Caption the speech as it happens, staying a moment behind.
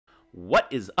What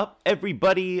is up,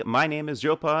 everybody? My name is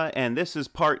Jopa, and this is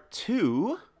part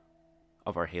 2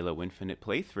 of our Halo Infinite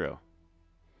playthrough.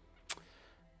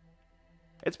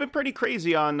 It's been pretty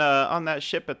crazy on that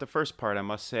ship at the first part, I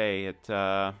must say.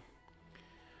 A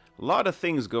lot of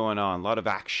things going on, a lot of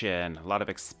action, a lot of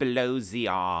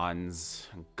explosions,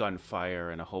 gunfire,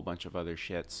 and a whole bunch of other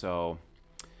shit. So,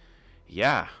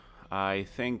 yeah, I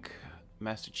think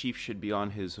Master Chief should be on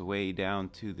his way down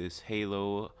to this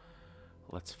Halo.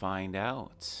 Let's find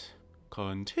out.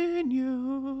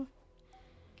 Continue.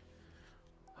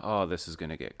 Oh, this is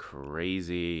gonna get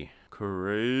crazy.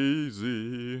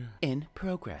 Crazy. In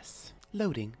progress.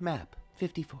 Loading map.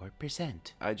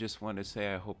 54%. I just want to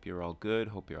say I hope you're all good,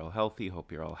 hope you're all healthy,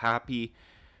 hope you're all happy,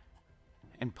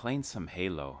 and playing some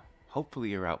Halo. Hopefully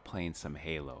you're out playing some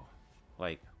Halo.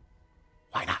 Like,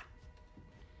 why not?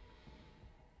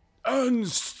 And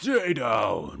stay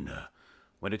down.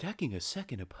 When attacking a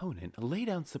second opponent, lay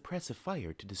down suppressive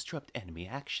fire to disrupt enemy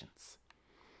actions.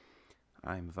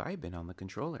 I'm vibing on the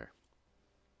controller.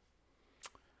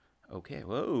 Okay,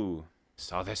 whoa.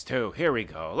 Saw this too. Here we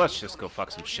go. Let's just go fuck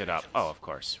some shit up. Oh, of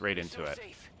course. Right into it.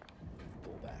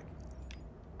 Pull back.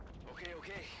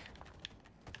 Okay.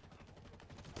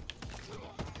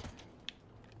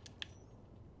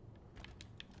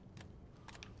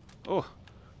 Oh,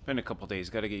 been a couple days.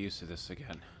 Gotta get used to this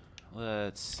again.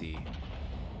 Let's see.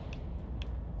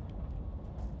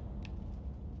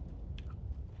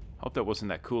 Hope that wasn't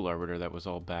that cool arbiter that was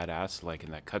all badass like in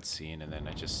that cutscene, and then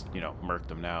I just, you know, murked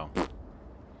him now.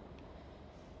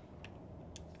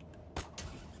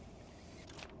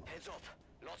 Heads up.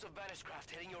 Lots of banished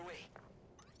craft heading your way.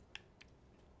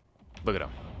 Look at him.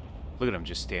 Look at him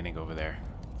just standing over there.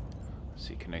 Let's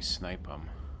see, can I snipe him?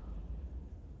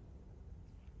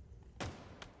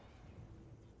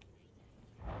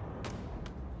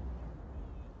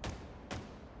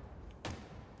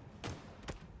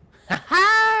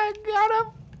 Ha! Got him!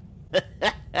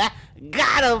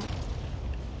 Got him!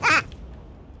 Ah!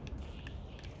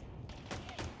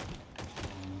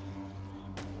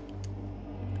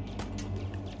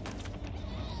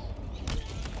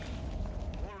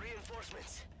 More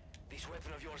reinforcements. This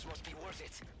weapon of yours must be worth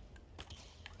it.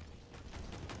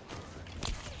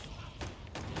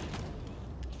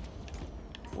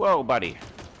 Whoa, buddy.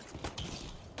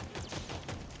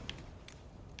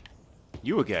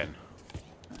 You again.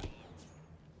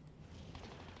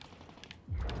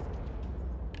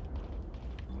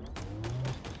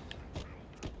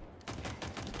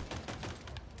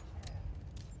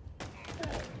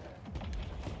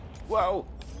 Whoa!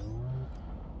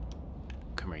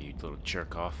 Come here, you little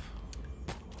jerk off.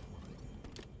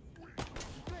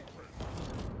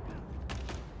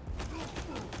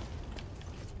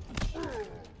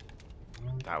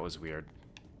 That was weird.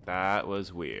 That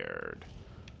was weird.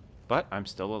 But I'm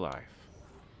still alive.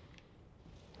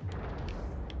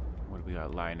 What do we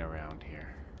got lying around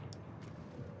here?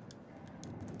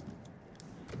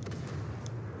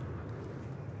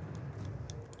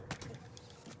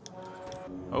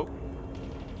 Oh.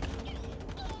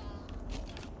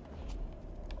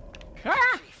 Ah!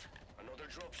 Chief, another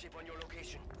dropship on your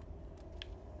location.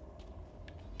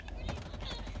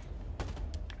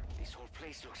 This whole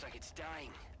place looks like it's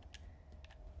dying.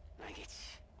 Like it's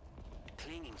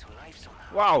clinging to life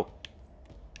somehow. Wow.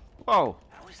 Whoa.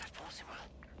 How is that possible?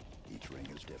 Each ring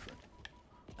is different.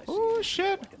 Oh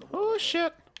shit. Oh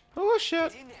shit. Oh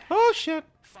shit. Get in there. Oh shit.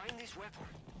 Find this weapon.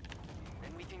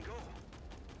 Then we can go.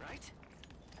 Right?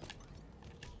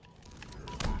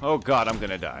 Oh god, I'm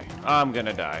gonna die. I'm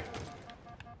gonna die.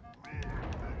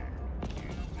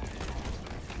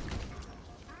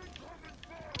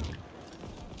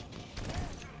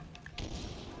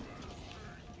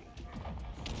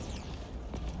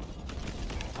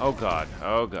 Oh god.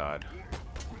 Oh god.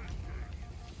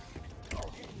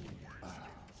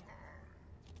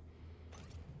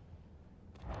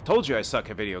 Told you I suck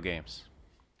at video games.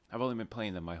 I've only been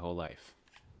playing them my whole life.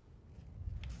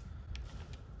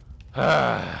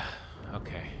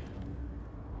 Okay.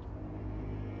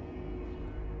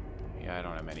 Yeah, I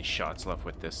don't have many shots left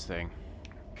with this thing.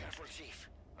 Careful, Chief.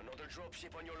 Another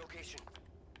dropship on your location.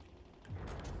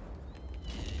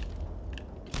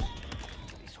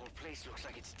 This whole place looks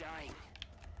like it's dying.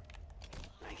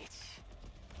 Like it's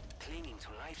clinging to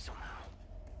life somehow.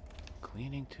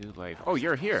 Cleaning to life. Oh,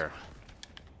 you're here.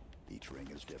 Each ring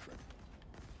is different.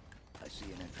 I see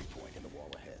an entry point in the wall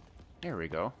ahead. There we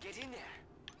go. Get in there.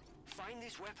 Find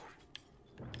this weapon.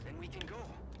 Then we can go.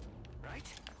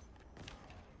 Right?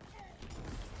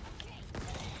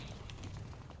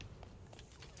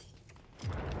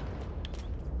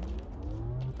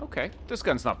 Okay, this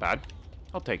gun's not bad.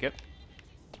 I'll take it.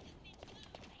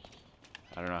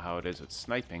 I don't know how it is with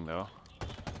sniping, though.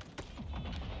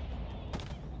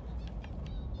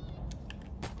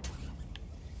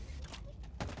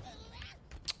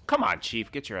 Come on,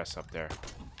 Chief. Get your ass up there.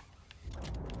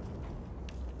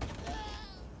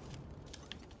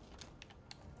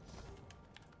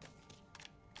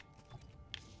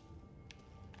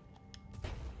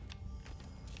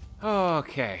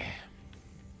 Okay.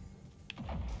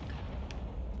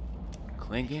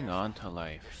 Clinging on to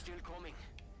life. They're still coming.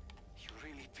 You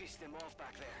really pissed them off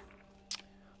back there.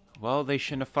 Well, they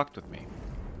shouldn't have fucked with me.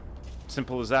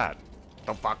 Simple as that.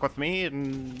 Don't fuck with me,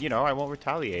 and, you know, I won't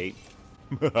retaliate.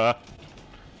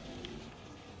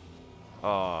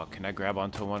 Oh, can I grab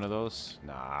onto one of those?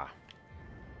 Nah.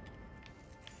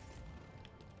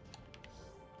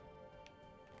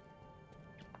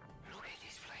 Look at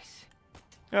this place.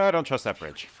 I don't trust that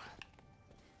bridge.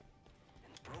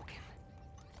 And broken.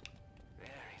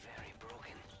 Very, very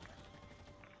broken.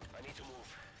 I need to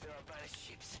move. There are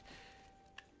battleships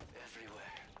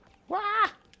everywhere. Wah!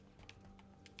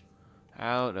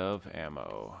 Out of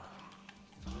ammo.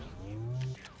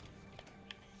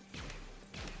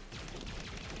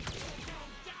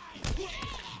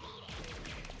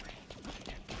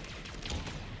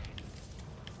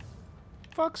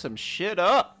 Fuck some shit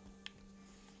up.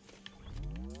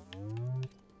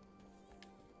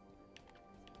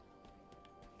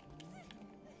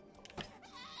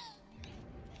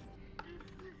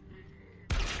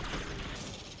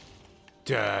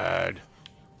 Dead.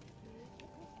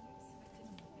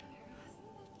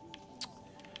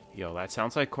 Yo, that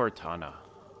sounds like Cortana.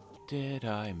 Did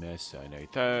I miss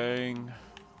anything?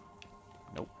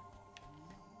 Nope.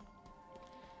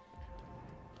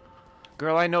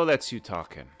 Girl, I know that's you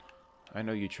talking. I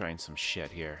know you trying some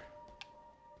shit here.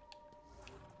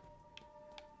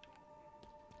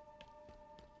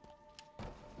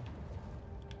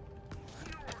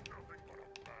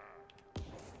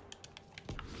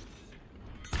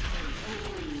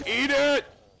 Eat it!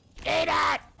 Eat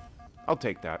it! I'll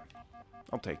take that.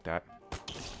 I'll take that.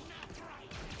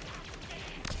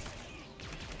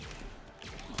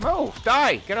 Oh,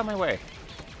 die! Get out of my way.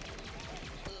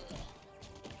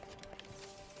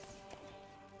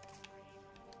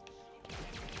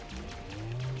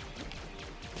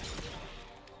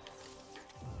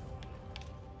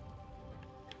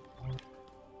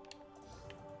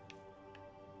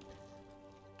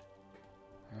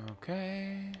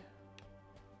 Okay.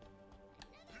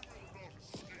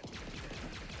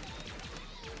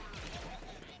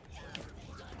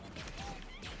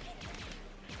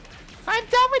 I'm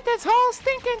done with this whole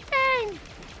stinking thing!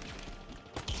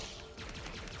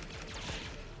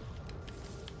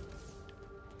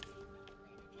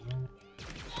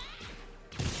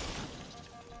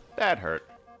 That hurt.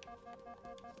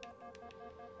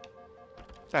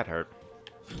 That hurt.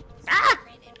 Ah!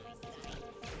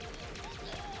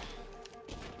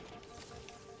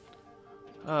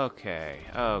 Okay,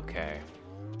 okay.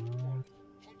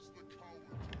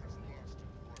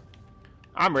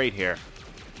 I'm right here.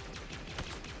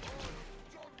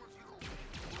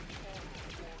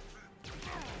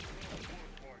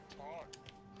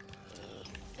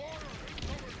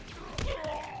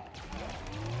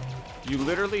 You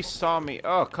literally saw me.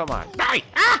 Oh, come on. Die!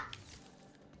 Ah!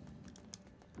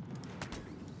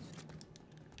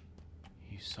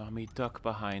 You saw me duck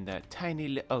behind that tiny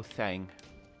little thing.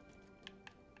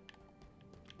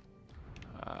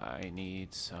 I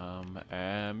need some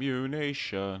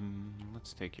ammunition.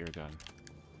 Let's take your gun.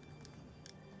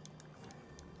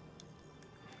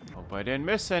 Hope I didn't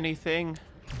miss anything.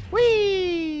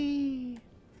 Whee!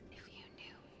 If you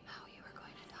knew how you were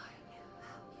going to die,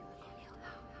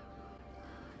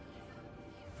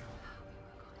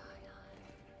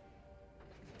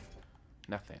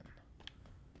 Nothing.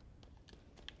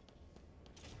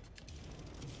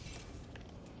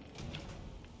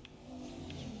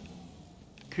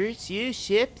 Curse you,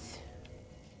 ships.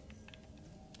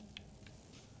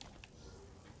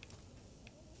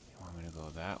 You want me to go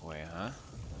that way, huh?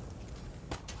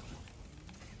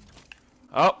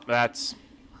 Oh, that's...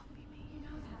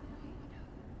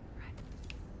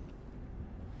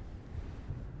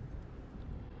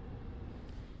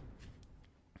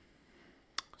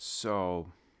 So...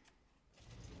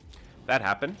 that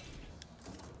happened.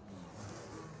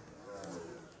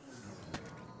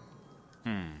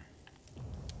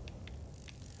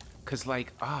 Cause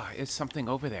like, is something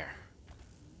over there?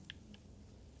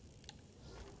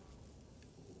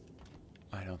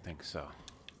 I don't think so.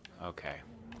 Okay,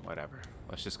 whatever.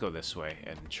 Let's just go this way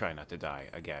and try not to die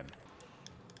again.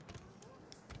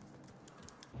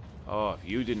 Oh, if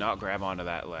you did not grab onto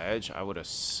that ledge, I would have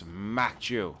smacked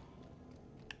you.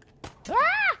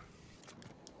 Ah!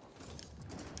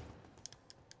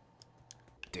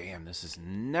 damn, this is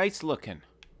nice looking.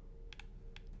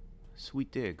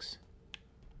 Sweet digs.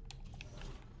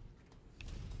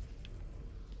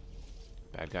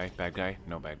 Bad guy, bad guy,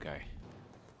 no bad guy.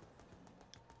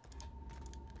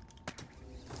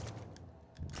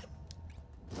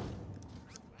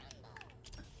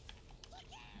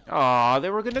 Aw, they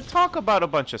were gonna talk about a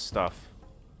bunch of stuff.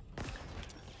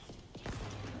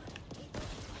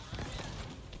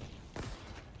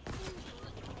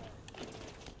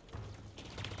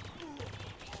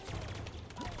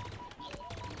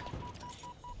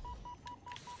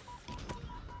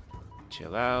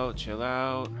 Chill out, chill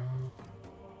out.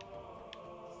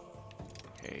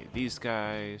 Okay, these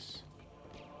guys.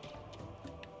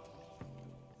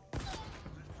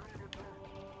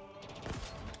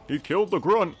 He killed the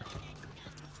grunt.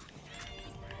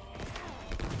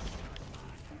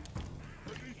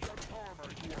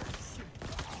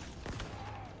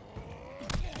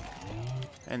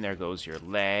 And there goes your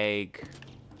leg.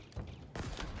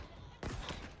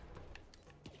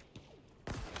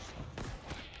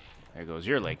 There goes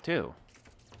your leg, too.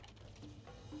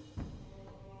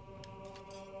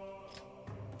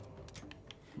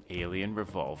 Alien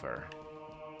revolver.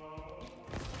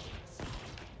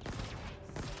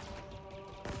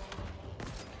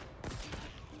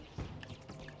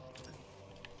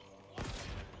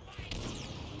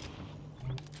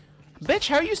 Bitch,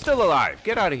 how are you still alive?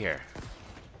 Get out of here.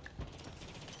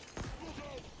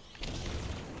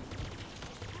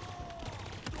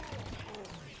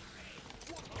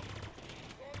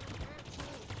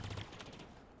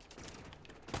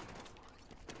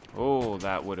 Oh,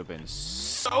 that would have been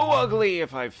so ugly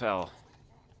if I fell.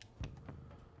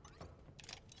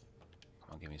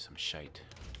 Come on, give me some shite.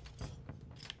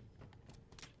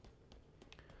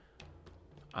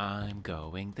 I'm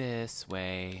going this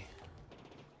way.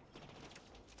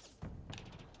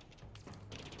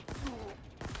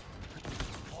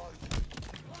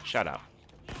 Shut up.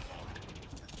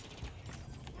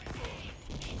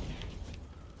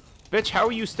 Bitch, how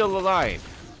are you still alive?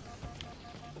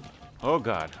 Oh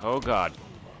god, oh god.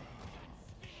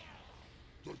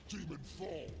 The demon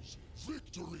falls.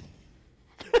 Victory.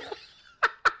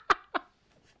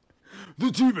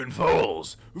 The demon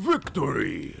falls.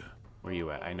 Victory. Where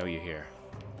you at? I know you're here.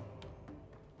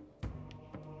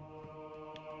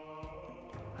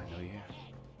 I know you're here.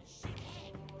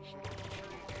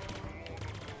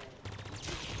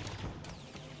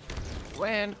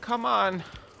 When? Come on.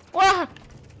 What?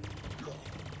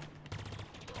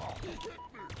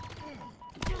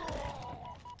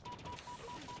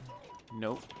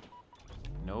 Nope.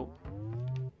 Nope.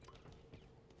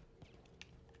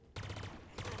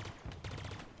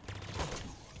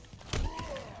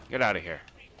 Get out of here.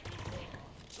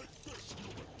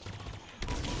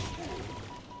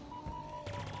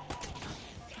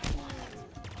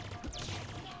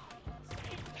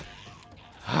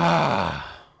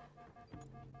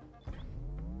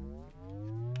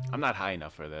 I'm not high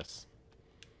enough for this.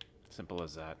 Simple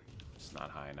as that. It's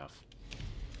not high enough.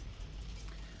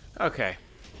 Okay.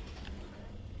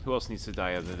 Who else needs to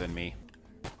die other than me?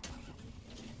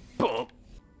 Boom.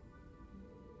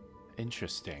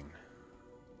 Interesting.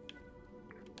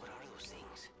 What are those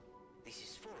things? This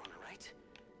is Forerunner, right?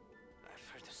 I've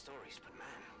heard the stories, but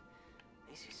man,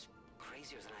 this is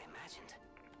crazier than I imagined.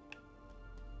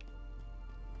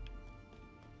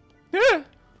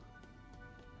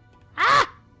 Ah!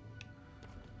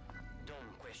 Dumb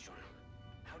question.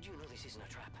 How do you know this isn't a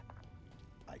trap?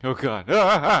 Oh god. Great.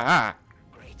 I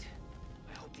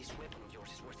hope this weapon of yours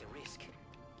is worth the risk.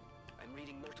 I'm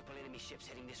reading multiple enemy ships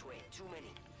heading this way. Too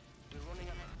many. We're running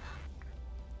up.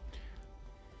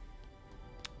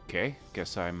 Okay,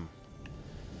 guess I'm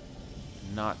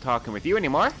not talking with you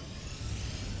anymore.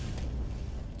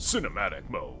 Cinematic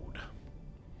mode.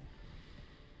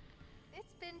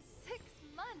 It's been 6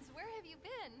 months. Where have you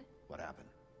been? What happened?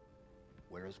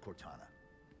 Where is Cortana?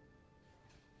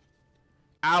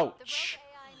 The Ouch. rogue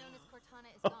AI known as Cortana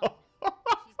is gone.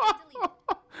 She's been deleted.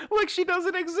 Like she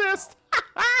doesn't exist. By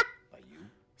you?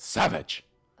 Savage.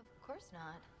 Of course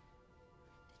not.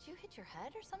 Did you hit your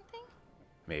head or something?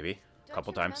 Maybe. Don't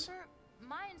Couple you times. remember?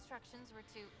 My instructions were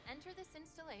to enter this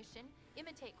installation,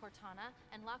 imitate Cortana,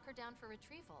 and lock her down for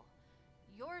retrieval.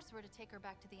 Yours were to take her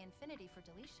back to the Infinity for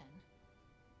deletion.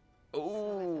 So if it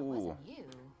Ooh. wasn't you...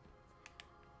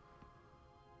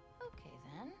 Okay,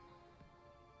 then.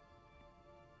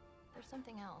 There's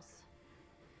something else.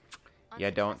 On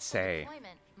Yeah, don't successful say.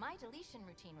 Deployment, my deletion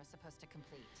routine was supposed to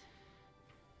complete.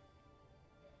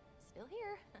 Still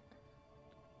here.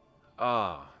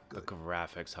 Ah, the Good.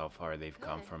 graphics, how far they've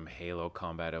come Good. from Halo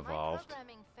Combat My Evolved.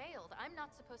 programming failed. I'm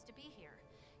not supposed to be here.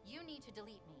 You need to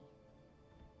delete me.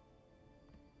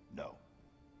 No.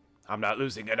 I'm not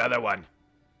losing another one.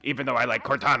 Even though I like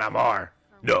Cortana more.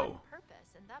 For No. one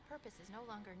purpose, and that purpose is no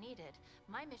longer needed.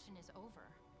 My mission is over.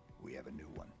 We have a new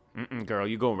one. Mm-mm, girl,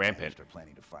 you go rampant. They're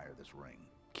planning to fire this ring.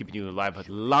 Keeping you alive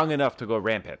long enough to go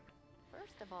rampant.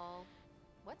 First of all,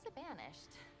 what's a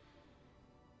banished?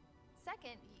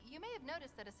 Second, you may have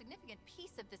noticed that a significant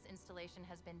piece of this installation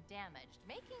has been damaged,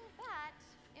 making that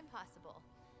impossible.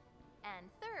 And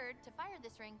third, to fire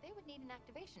this ring, they would need an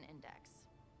activation index.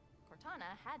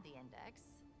 Cortana had the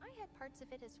index. I had parts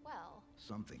of it as well.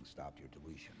 Something stopped your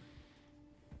deletion.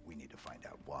 We need to find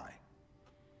out why.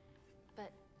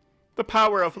 But The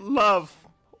power of love.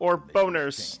 Or Things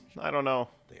boners. change. I don't know.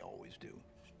 They always do.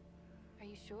 are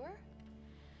you sure?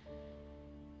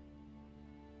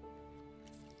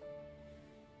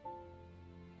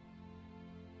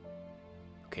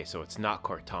 Okay, so it's not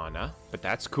Cortana, but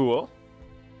that's cool.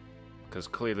 Because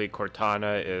clearly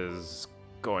Cortana is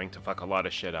going to fuck a lot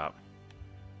of shit up.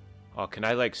 Oh, can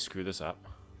I, like, screw this up?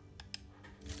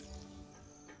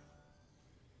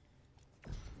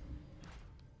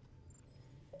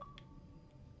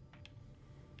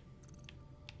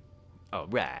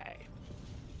 Alright.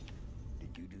 Did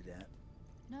you do that?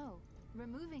 No.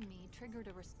 Removing me triggered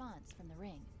a response from the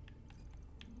ring.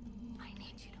 I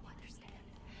need you to understand.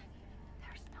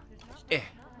 There's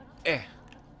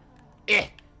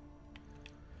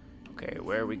Okay,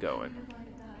 where are we going?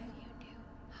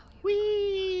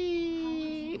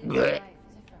 Whee! Blech.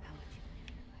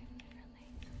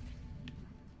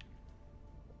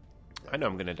 I know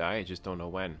I'm gonna die, I just don't know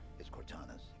when. It's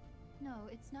Cortana's. No,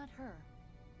 it's not her.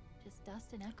 Just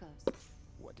dust and echoes.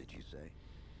 What did you say?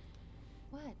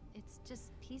 What? It's just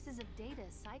pieces of data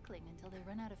cycling until they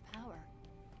run out of power.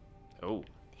 Oh.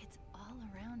 It's all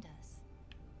around us.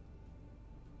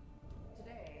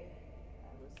 Today,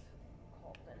 I was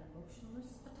called an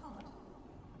emotionless automaton.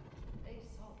 They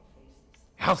saw faces.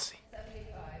 Halsey!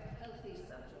 75 healthy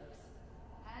subjects,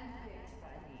 handpicked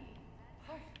by me,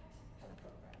 perfect for the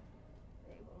program.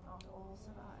 They will not all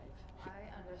survive.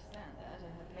 I understand that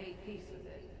and have made peace with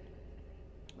it.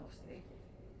 Mostly.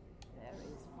 There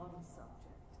is one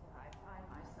subject that I find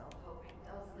myself hoping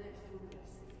does live through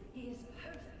this. He is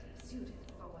perfectly suited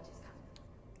for what is coming.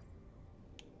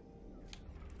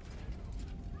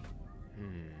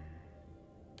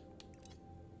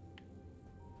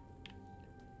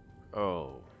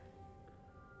 Oh.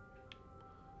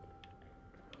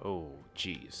 Oh,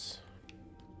 jeez.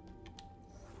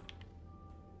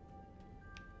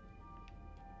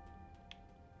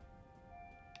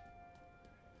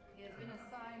 He has been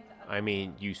assigned a I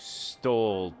mean, you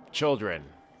stole children.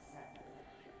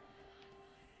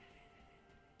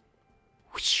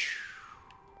 Whoosh.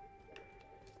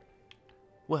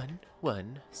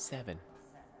 117.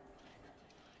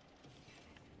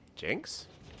 Jinx?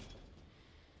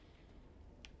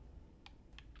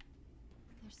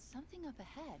 There's something up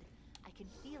ahead. I can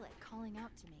feel it calling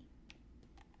out to me.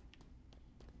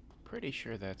 Pretty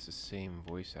sure that's the same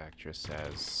voice actress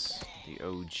as the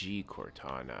OG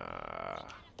Cortana.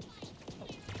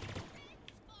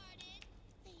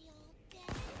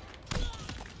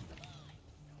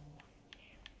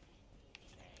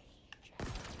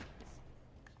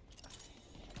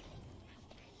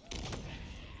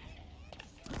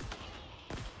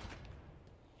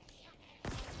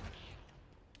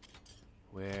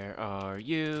 Where are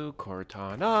you,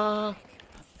 Cortana?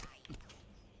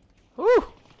 Woo!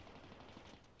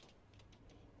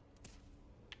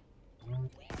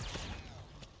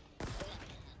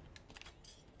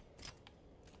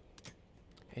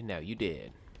 And now you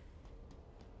did.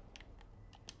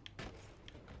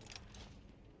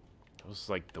 That was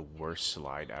like the worst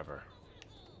slide ever.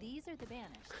 These are the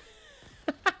banished.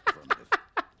 Affirmative.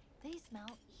 They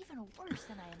smell even worse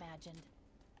than I imagined.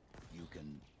 You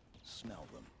can smell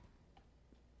them.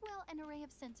 Well, an array of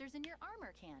sensors in your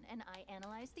armor can, and I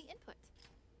analyze the input.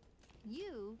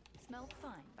 You smell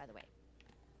fine, by the way.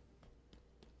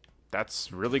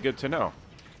 That's really good to know.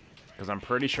 Because I'm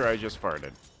pretty sure I just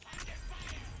farted.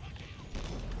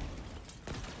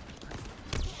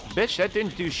 Bitch, that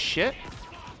didn't do shit.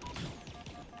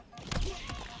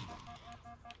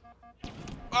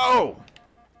 Oh!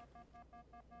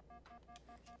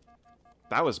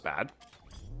 That was bad.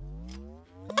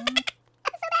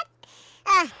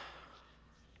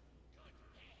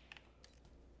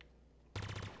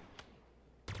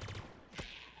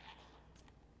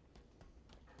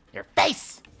 Your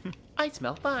face! I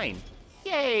smell fine.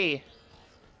 Yay!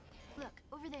 Look,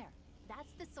 over there.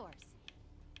 That's the source.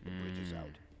 The bridge is out.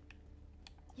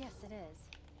 Yes, it is.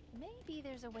 Maybe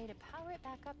there's a way to power it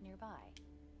back up nearby.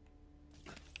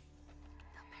 They'll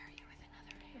pair you with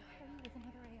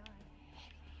another AI.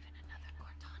 Maybe they even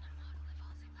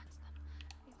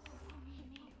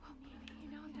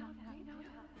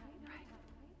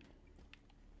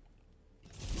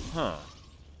Huh.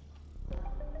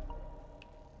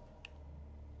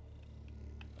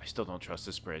 I still don't trust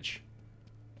this bridge.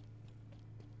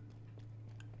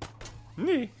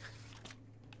 Nee.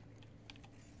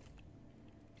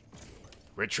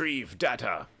 Retrieve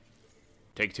data.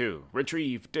 Take 2.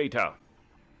 Retrieve data.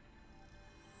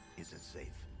 Is it safe?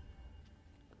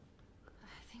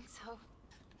 I think so.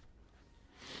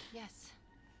 Yes.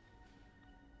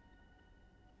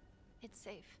 It's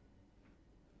safe.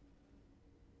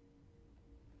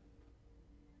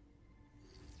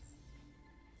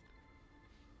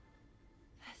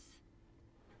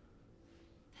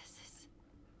 This is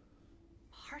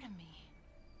part of me.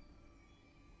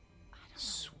 I don't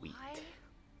Sweet. know why.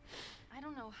 I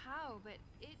don't know how, but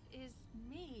it is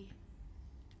me.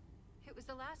 It was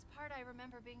the last part I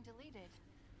remember being deleted.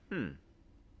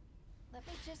 Let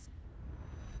me just...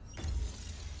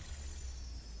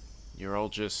 You're all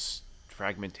just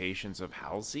fragmentations of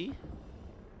Halsey?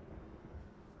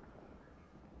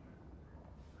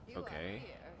 You Okay. are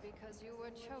here because you were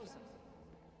chosen.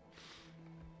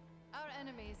 Our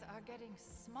enemies are getting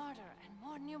smarter and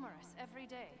more numerous every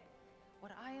day.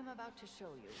 What I am about to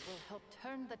show you will help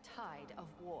turn the tide of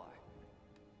war.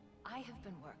 I have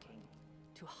been working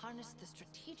to harness the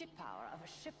strategic power of a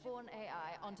shipborne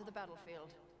AI onto the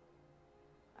battlefield.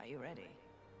 Are you ready?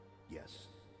 Yes,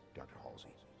 Dr.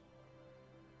 Halsey.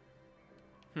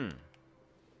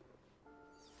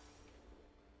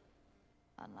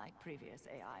 Unlike previous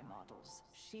AI models,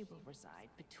 she will reside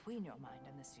between your mind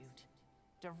and the suit,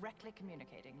 directly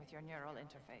communicating with your neural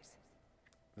interface.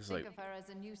 This is Think like of her as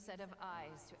a new set of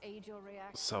eyes to aid your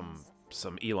reactions.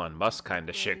 some Elon Musk kind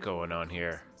of shit going on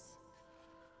here.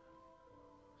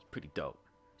 It's pretty dope.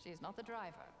 She's not the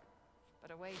driver,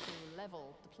 but a way to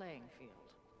level the playing field.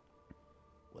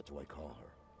 What do I call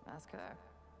her? Ask her.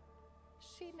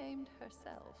 She named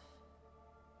herself.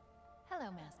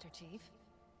 Hello, Master Chief.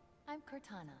 I'm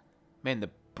Cortana. Man, the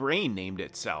brain named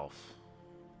itself.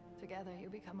 Together you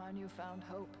become our newfound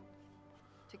hope.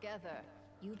 Together,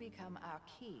 you become our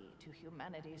key to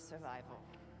humanity's survival.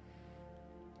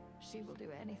 She will do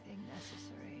anything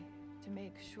necessary to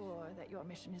make sure that your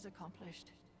mission is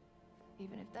accomplished,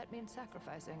 even if that means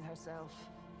sacrificing herself,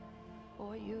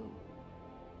 or you,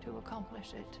 to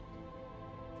accomplish it.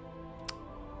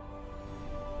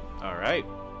 All right.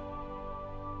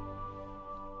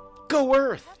 Go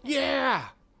Earth! Yeah!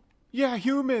 Yeah,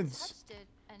 humans! Touched it,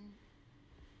 and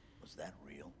Was that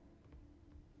real?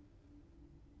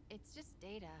 it's just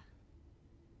data.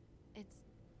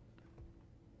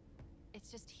 It's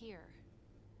just here.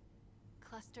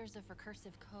 Clusters of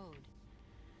recursive code.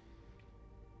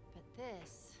 But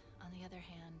this, on the other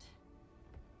hand,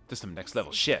 This is some next this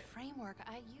level is shit. the framework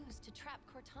I used to trap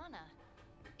Cortana.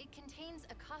 It contains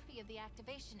a copy of the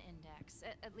activation index,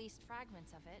 at least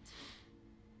fragments of it.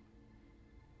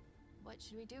 What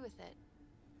should we do with it?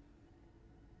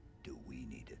 Do we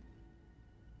need it?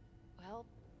 Well,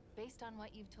 based on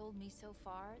what you've told me so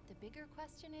far, the bigger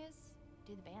question is,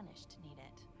 do the Banished need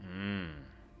it?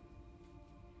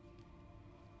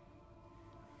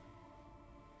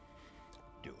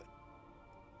 Do it.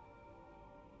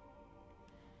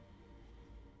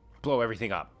 Blow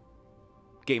everything up.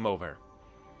 Game over.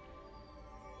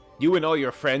 You and all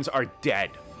your friends are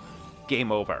dead.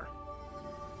 Game over.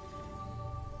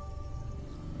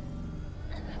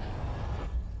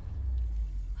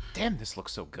 Damn, this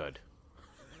looks so good.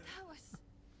 That was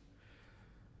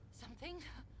something.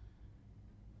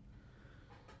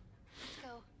 Let's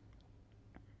go.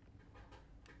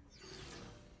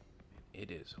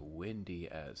 It is windy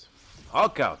as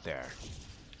fuck out there.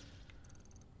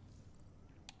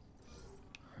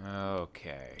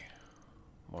 Okay.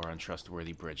 More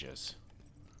untrustworthy bridges.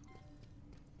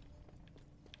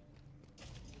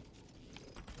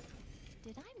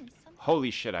 Did I miss something?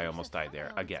 Holy shit, I There's almost a died there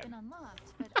file that's again. been unlocked,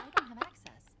 but I don't have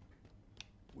access.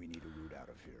 We need a route out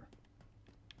of here.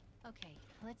 Okay,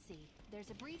 let's see. There's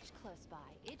a breach close by.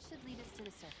 It should lead us to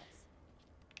the surface.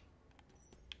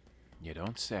 You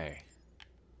don't say.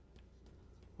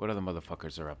 What other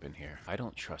motherfuckers are up in here? I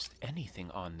don't trust anything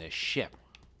on this ship.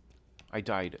 I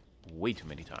died way too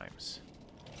many times.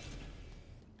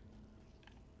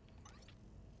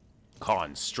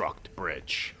 Construct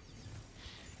bridge.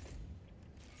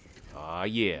 Ah,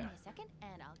 Give yeah. me a second,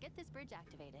 and I'll get this bridge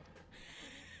activated.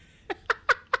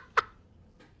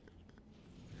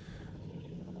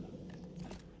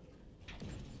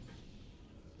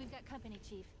 We've got company,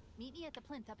 Chief. Meet me at the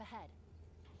plinth up ahead.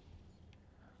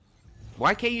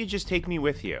 Why can't you just take me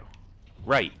with you?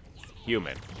 Right,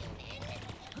 human.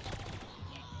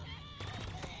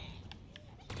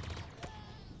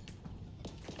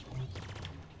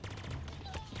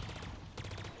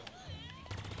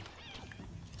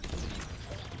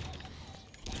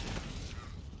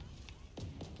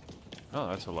 Oh,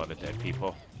 that's a lot of dead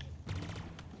people.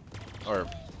 Or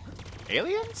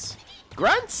aliens?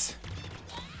 Grunts?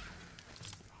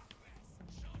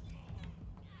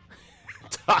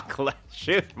 Talk less,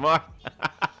 shoot more.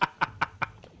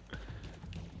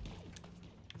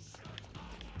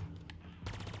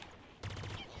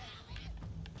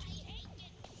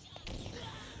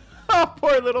 Oh,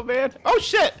 poor little man. Oh,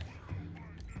 shit.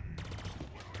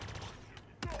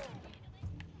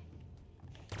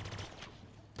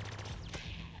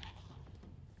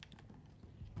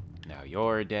 Now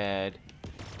you're dead.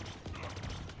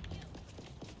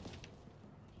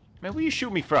 Man, where you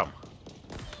shoot me from?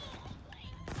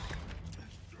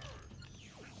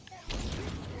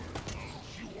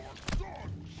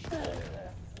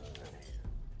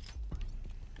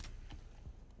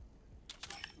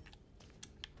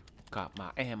 Got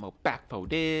my ammo back for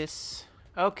this.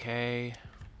 Okay.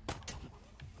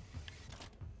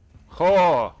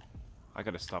 Oh! I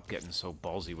gotta stop getting so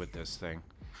ballsy with this thing.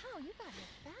 Wow, you got here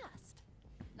fast.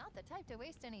 Not the type to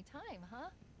waste any time,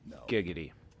 huh? No.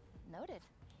 Giggity. Noted.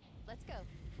 Let's go.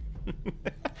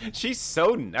 She's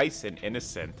so nice and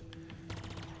innocent.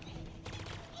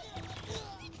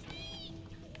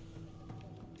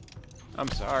 I'm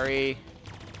sorry.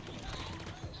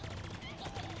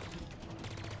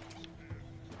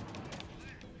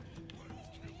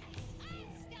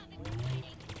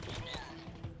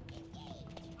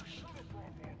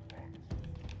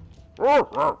 Roar,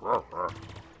 roar, roar, roar.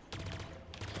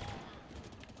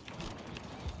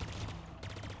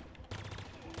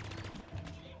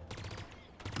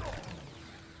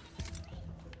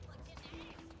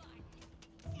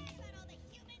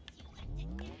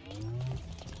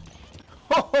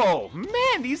 Oh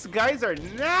man, these guys are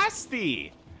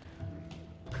nasty.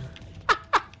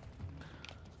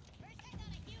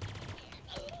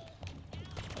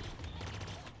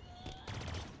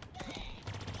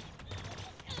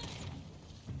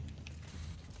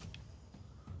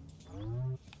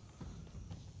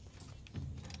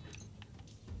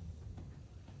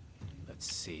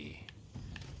 Let's see.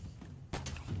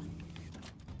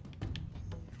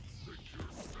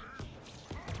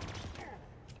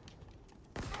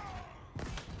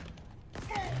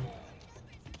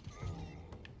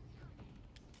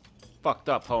 Fucked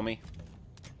up, homie.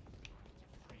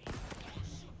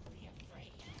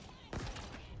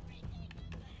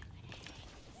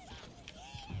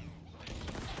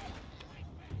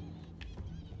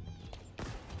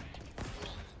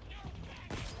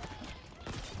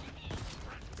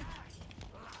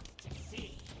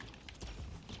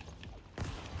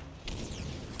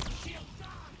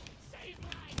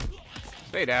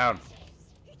 Stay down.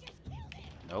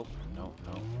 Nope, nope,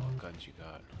 nope. What guns you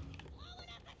got?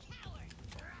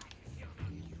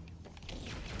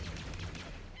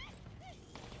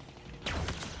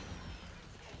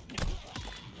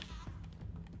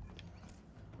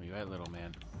 Where you at, little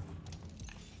man?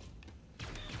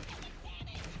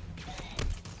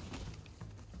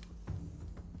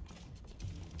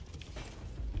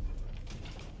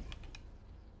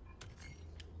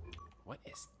 What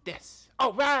is this?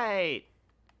 All right!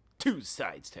 Two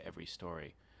sides to every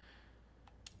story.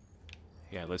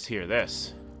 Yeah, let's hear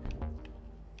this.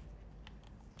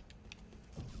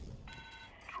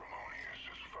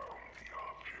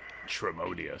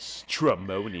 Tremonious.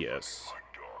 Tremonious.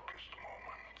 Darkest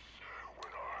moments,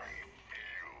 when I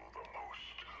feel the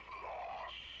most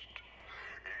lost,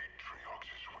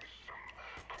 Atriox's wisdom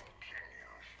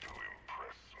continues to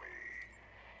impress me.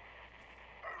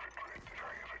 I regret that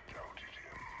I ever doubted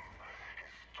him.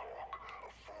 His talk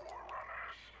of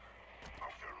forerunners,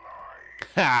 of their lives,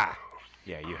 Ha!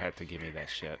 Yeah, you had to give me that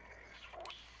shit. this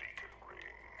forsaken ring.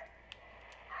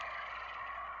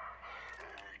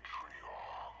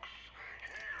 Atriox,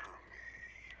 hear me.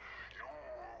 Your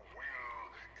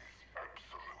will is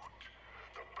absolute.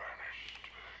 The banished,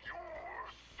 your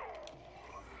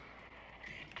soul,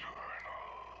 eternal.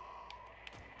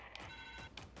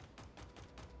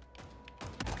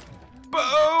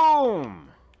 Boom!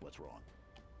 What's wrong?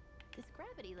 This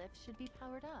gravity lift should be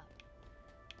powered up.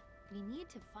 We need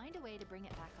to find a way to bring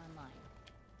it back online.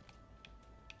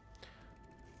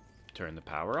 Turn the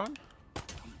power on?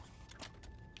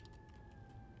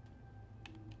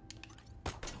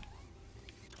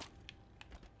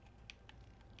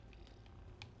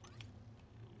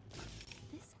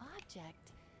 This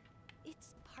object,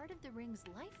 it's part of the ring's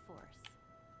life force.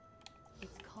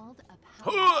 It's called a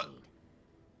power seed.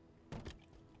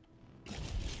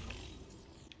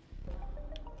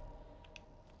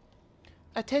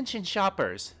 Attention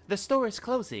shoppers, the store is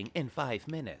closing in 5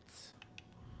 minutes.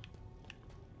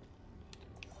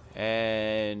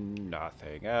 And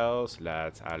nothing else.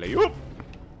 Let's alley-oop.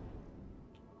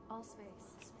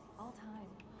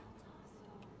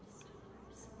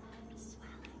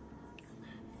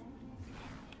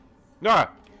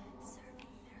 Ah!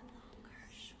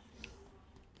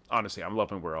 Honestly, I'm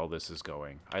loving where all this is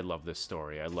going. I love this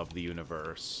story. I love the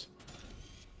universe.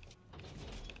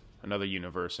 Another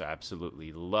universe I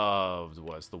absolutely loved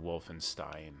was the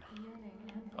Wolfenstein.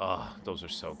 Oh, those are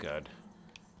so good.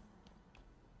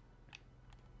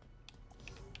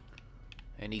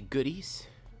 Any goodies?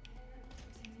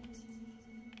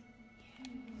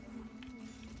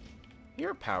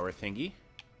 You're a power thingy.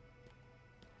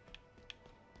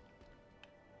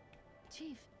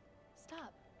 Chief,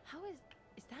 stop. How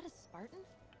is that a Spartan?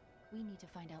 We need to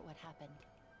find out what happened.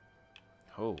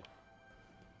 Oh.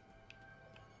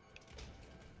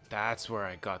 That's where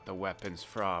I got the weapons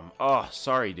from. Oh,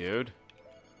 sorry, dude.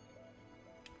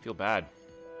 Feel bad.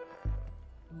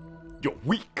 You're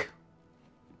weak.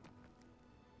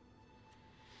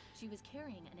 She was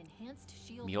carrying an enhanced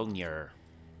shield. Mjolnir.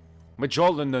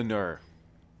 Mjolnir.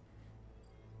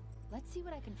 Let's see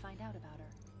what I can find out about her.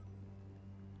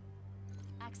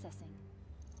 Accessing.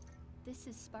 This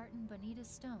is Spartan Bonita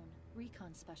Stone,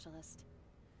 recon specialist.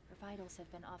 Her vitals have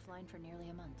been offline for nearly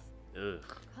a month.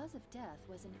 Ugh. Cause of death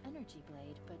was an energy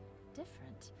blade, but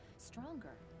different,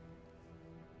 stronger.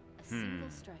 A single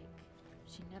strike.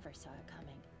 She never saw it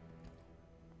coming.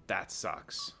 That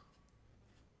sucks.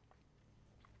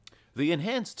 The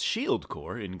enhanced shield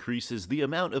core increases the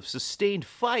amount of sustained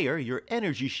fire your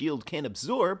energy shield can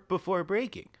absorb before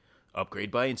breaking.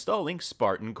 Upgrade by installing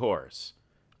Spartan cores.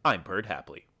 I'm purred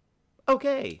happily.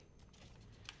 Okay.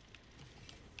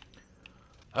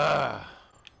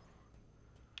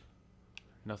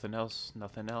 Nothing else,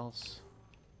 nothing else.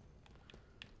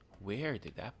 Where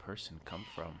did that person come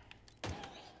from?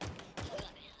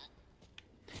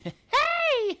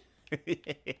 Hey!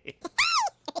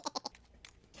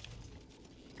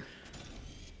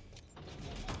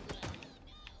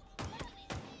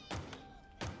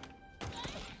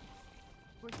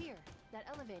 We're here. That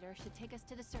elevator should take us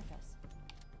to the surface.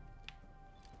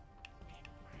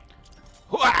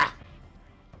 Hooah!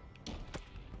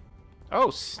 Oh,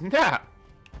 snap!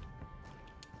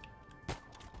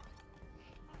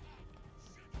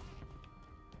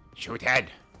 Shoot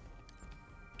head!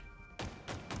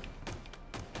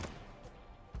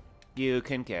 You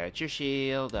can get your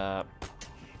shield up.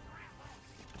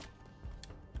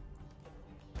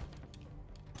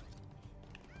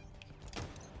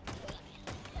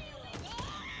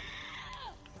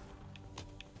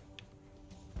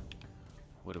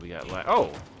 What do we got left?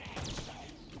 Oh!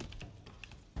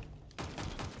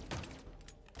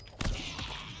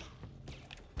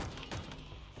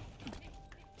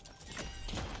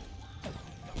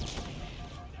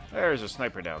 There's a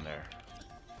sniper down there.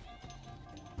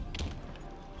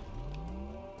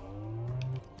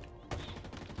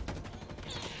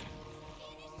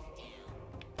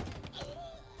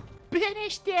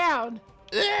 Finish down!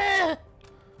 Ugh!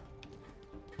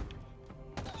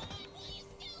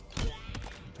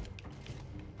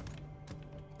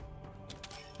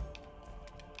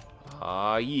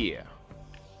 Aw, yeah.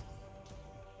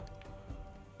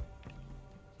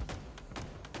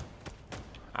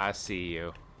 I see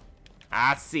you.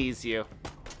 I sees you.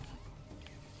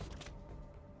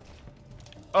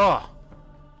 Oh!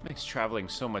 Makes traveling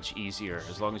so much easier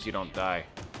as long as you don't die.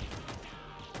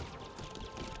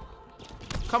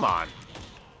 Come on.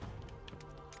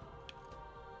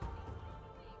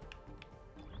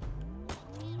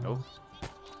 Nope.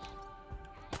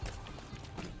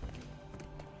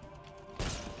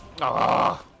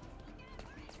 Ah!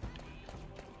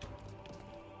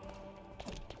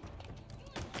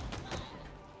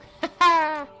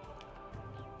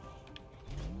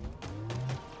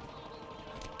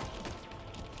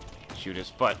 Shoot his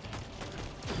foot.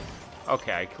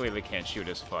 Okay, I clearly can't shoot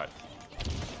his foot.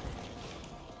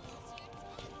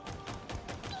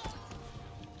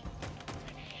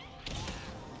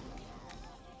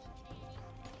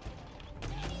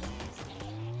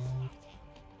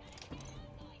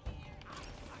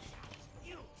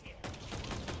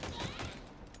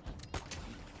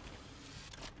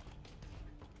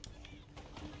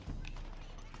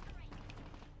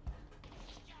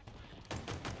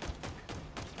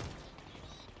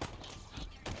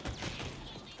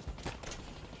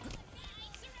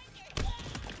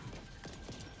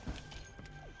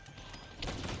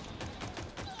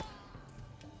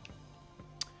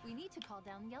 Call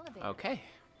down the elevator. Okay.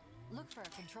 Look for a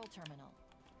control terminal.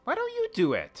 Why don't you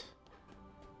do it?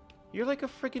 You're like a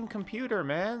freaking computer,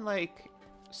 man. Like,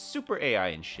 super AI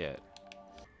and shit.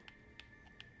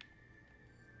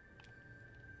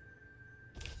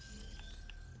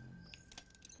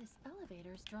 This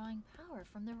elevator's drawing power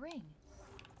from the ring.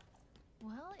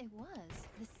 Well, it was.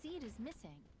 The seed is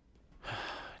missing.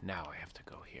 Now I have to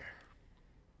go here.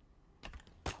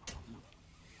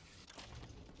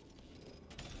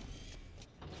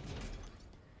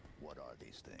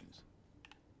 these things?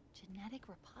 Genetic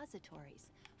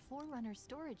repositories. Forerunner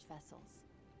storage vessels.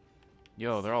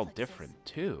 Yo, they're all Sounds like different,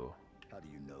 too. How do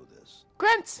you know this?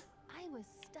 Grunts! I was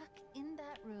stuck in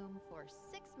that room for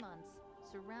 6 months,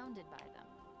 surrounded by them.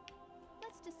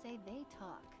 Let's just say they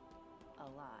talk a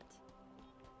lot.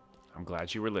 I'm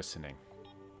glad you were listening.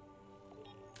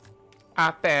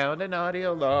 I found an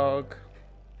audio log.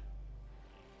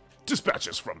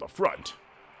 Dispatches from the front.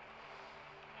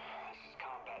 This is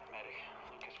combat medic,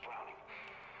 Lucas Browning.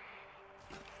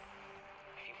 If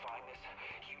you find this,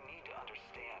 you need to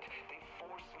understand. They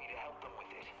forced me to help them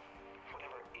with it.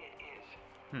 Whatever it is.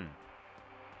 I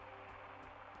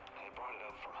brought it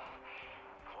up from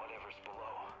whatever's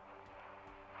below.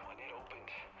 When it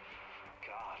opened,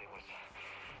 God, it was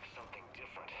something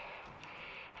different.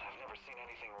 I've never seen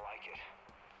anything like it.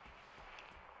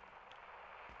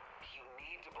 You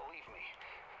need to believe me.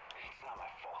 It's not my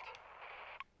fault.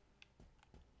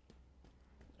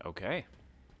 Okay.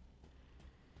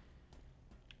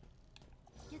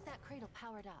 Get that cradle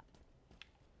powered up.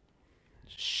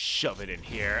 Shove it in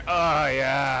here. Oh,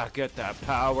 yeah. Get that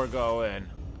power going.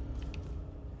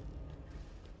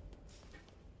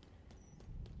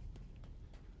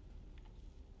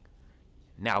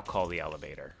 Now call the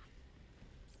elevator.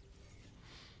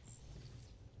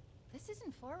 This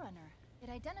isn't Forerunner. It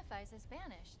identifies as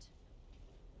banished.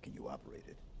 Can you operate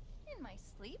it? In my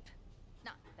sleep?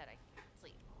 Not that I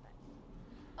sleep, but...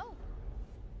 Oh,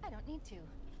 I don't need to.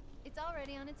 It's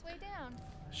already on its way down.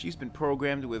 She's been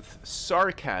programmed with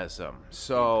sarcasm,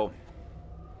 so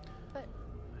But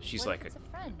she's what like if it's a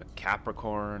friend? a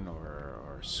Capricorn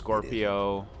or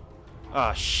Scorpio.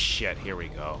 Oh, shit. Here we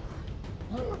go.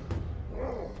 Oh,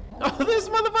 this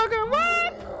motherfucker!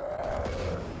 What?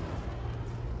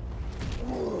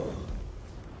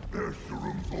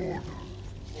 Escherum's orders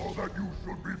are that you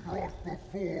should be brought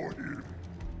before him.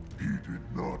 He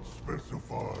did not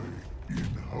specify in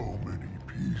how many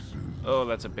pieces. Oh,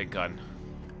 that's a big gun.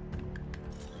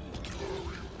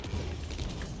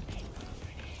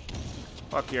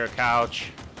 Fuck your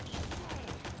couch.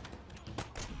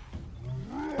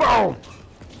 Boom!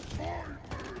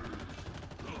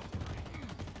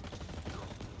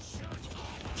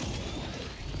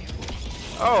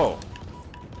 Oh!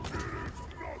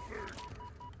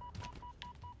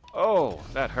 Oh,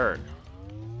 that hurt.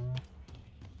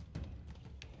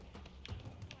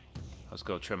 Let's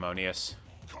go, Tremonius.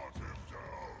 Cut him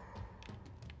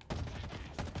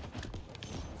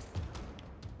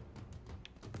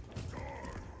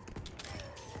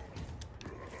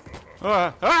down.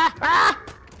 Ah!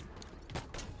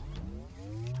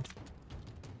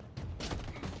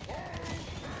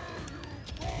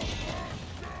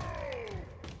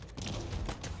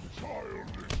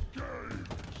 Childish games.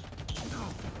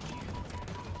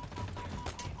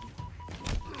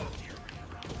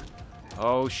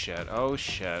 Oh shit, oh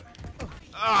shit.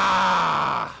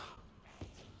 Ah!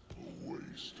 A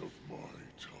waste of my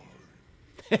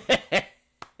time.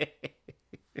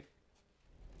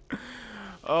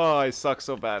 Oh, I suck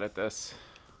so bad at this.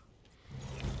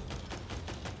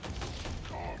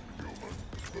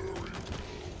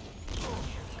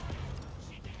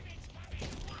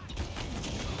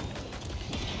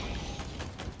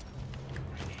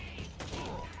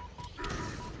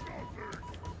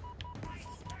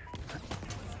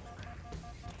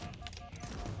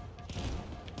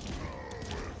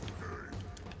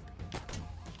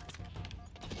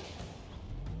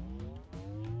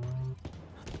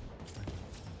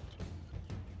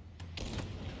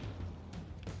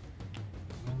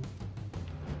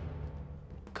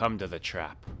 Come to the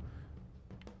trap.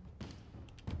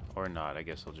 Or not, I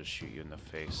guess I'll just shoot you in the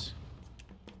face.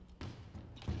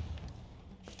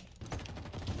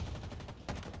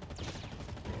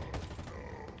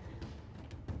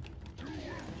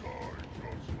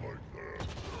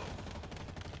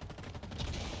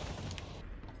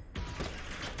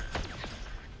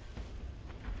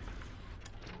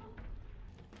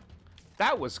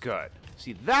 That was good.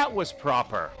 See, that was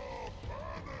proper.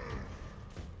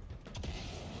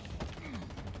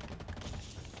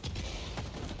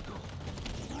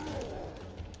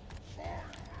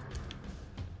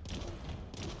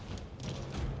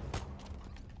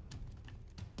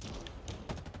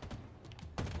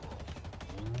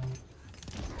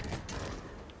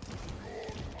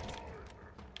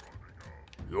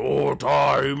 Your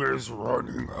time is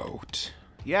running out.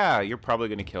 Yeah, you're probably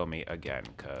gonna kill me again,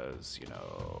 cause, you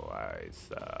know, I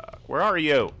suck. Where are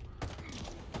you?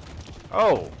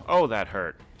 Oh, that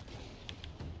hurt.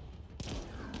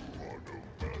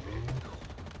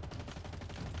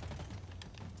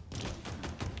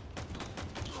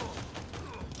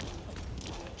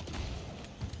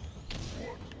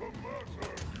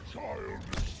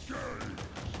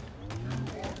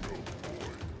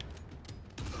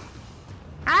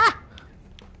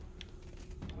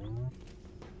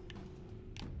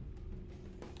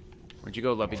 Where'd you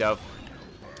go, Lovey Dove?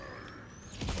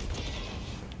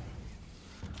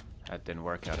 That didn't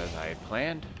work out as I had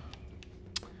planned.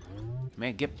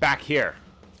 Man, get back here.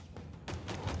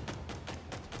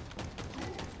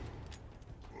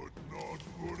 But not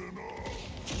good enough.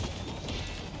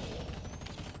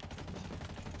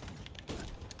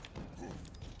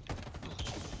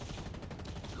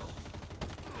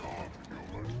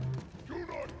 Non-human, do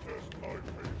not test my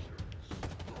patience.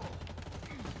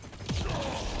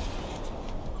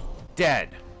 Dead.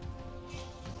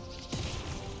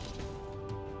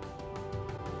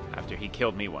 After he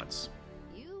killed me once.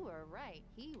 You were right.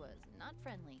 He was not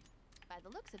friendly. By the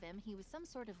looks of him, he was some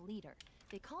sort of leader.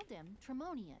 They called him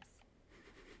Tremonius.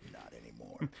 Not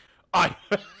anymore. I.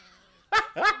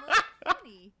 Almost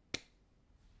funny.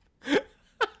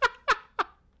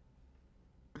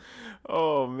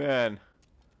 Oh man.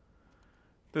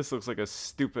 This looks like a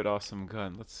stupid awesome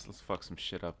gun. Let's fuck some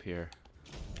shit up here.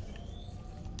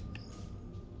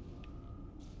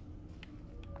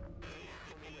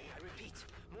 I repeat,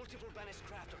 multiple banished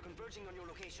craft are converging on your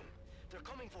location. They're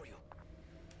coming for you.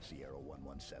 Sierra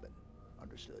 117.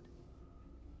 Understood.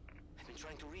 I've been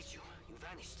trying to reach you. You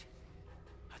vanished.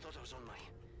 I thought I was on my...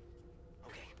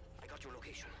 Okay, I got your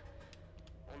location.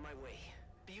 On my way.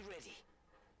 Be ready.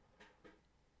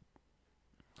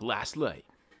 Last light.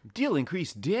 Deal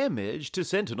increased damage to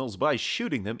sentinels by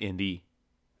shooting them in the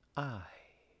eye.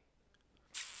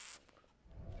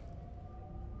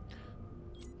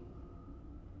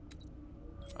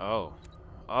 Oh.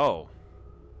 Oh.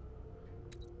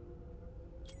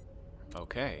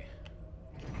 Okay.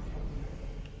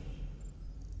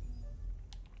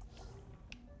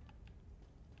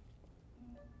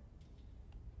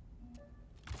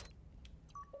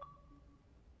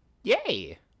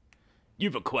 Yay!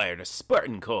 You've acquired a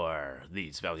Spartan core.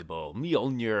 These valuable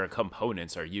Mjolnir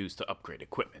components are used to upgrade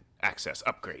equipment. Access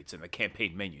upgrades in the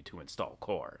campaign menu to install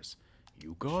cores.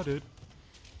 You got it.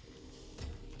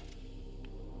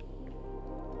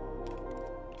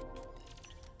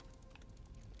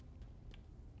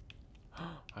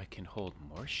 I can hold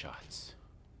more shots.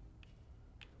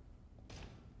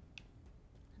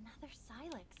 Another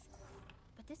Silex.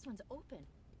 But this one's open.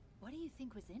 What do you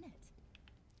think was in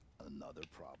it? Another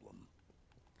problem.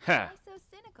 Ha! Why so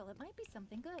cynical? It might be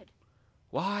something good.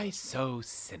 Why so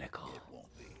cynical? It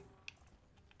won't be.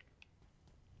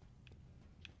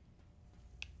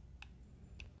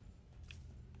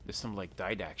 There's some like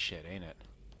Didac shit, ain't it?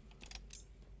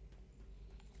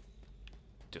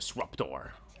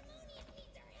 Disruptor.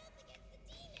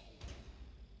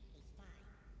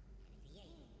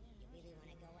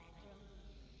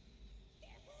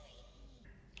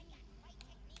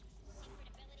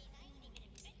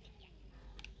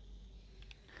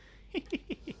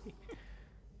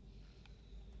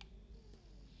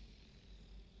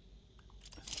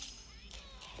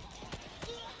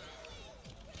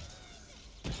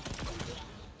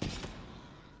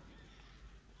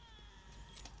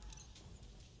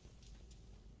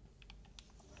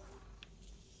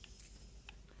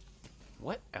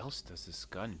 What else does this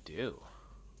gun do?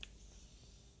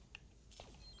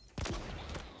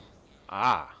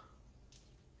 Ah.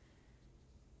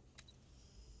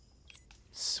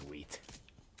 Sweet.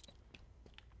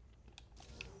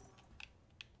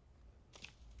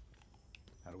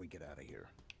 How do we get out of here?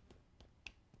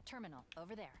 Terminal,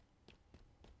 over there.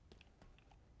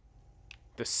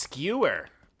 The skewer.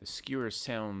 The skewer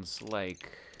sounds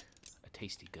like a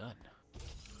tasty gun.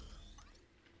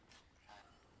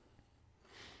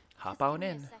 Hop Just on give me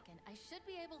in. a second. I should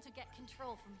be able to get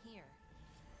control from here.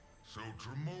 So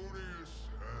Tremonius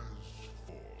has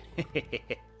fallen.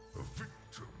 A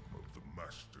victim of the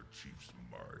Master Chief's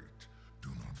might. Do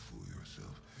not fool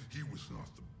yourself. He was not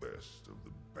the best of the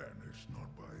banished,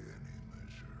 not by any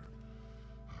measure.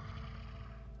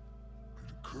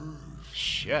 It occurs to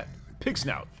Shit. me that Pig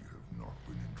snout. you have not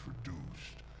been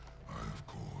introduced. I, of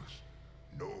course,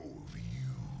 know of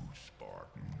you,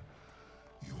 Spartan.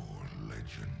 Your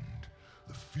legend.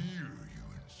 The fear you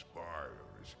inspire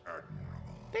is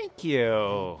admirable. Thank you.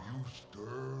 You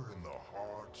stir in the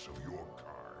hearts of your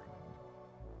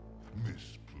kind.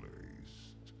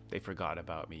 Misplaced. They forgot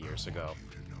about me years ago. You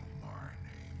to know my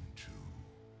name too.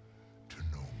 To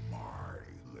know my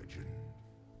legend.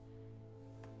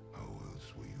 How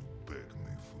else will you beg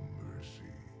me for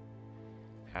mercy?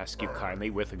 Ask you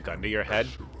kindly with a gun to your head.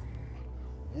 Esserum,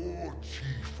 War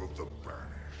Chief of the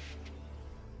Banished.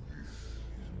 This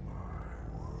is my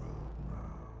world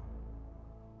now.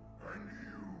 And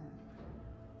you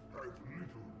have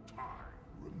little time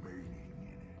remaining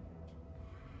in it.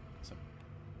 Some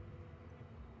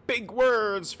big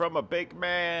words from a big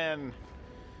man.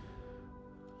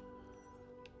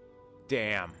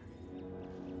 Damn.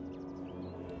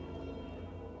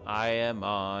 I am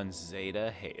on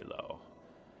Zeta Halo.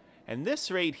 And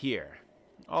this right here,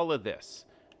 all of this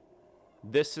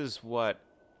is what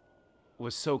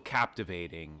was so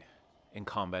captivating in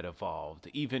Combat Evolved,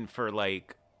 even for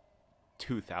like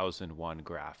 2001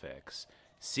 graphics.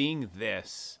 Seeing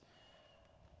this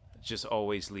just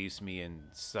always leaves me in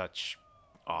such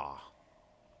awe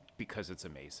because it's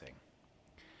amazing.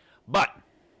 But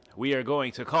we are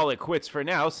going to call it quits for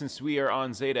now since we are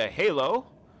on Zeta Halo.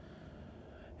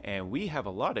 And we have a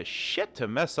lot of shit to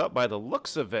mess up by the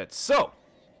looks of it. So,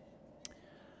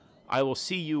 I will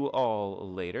see you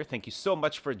all later. Thank you so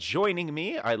much for joining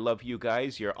me. I love you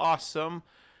guys. You're awesome.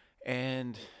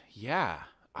 And yeah,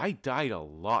 I died a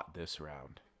lot this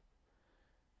round.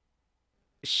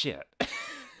 Shit.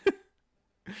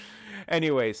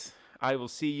 Anyways, I will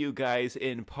see you guys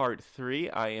in part 3.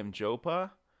 I am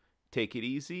Jopa. Take it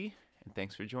easy. And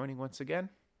thanks for joining once again.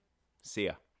 See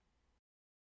ya.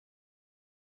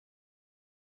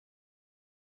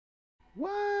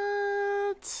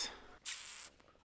 What?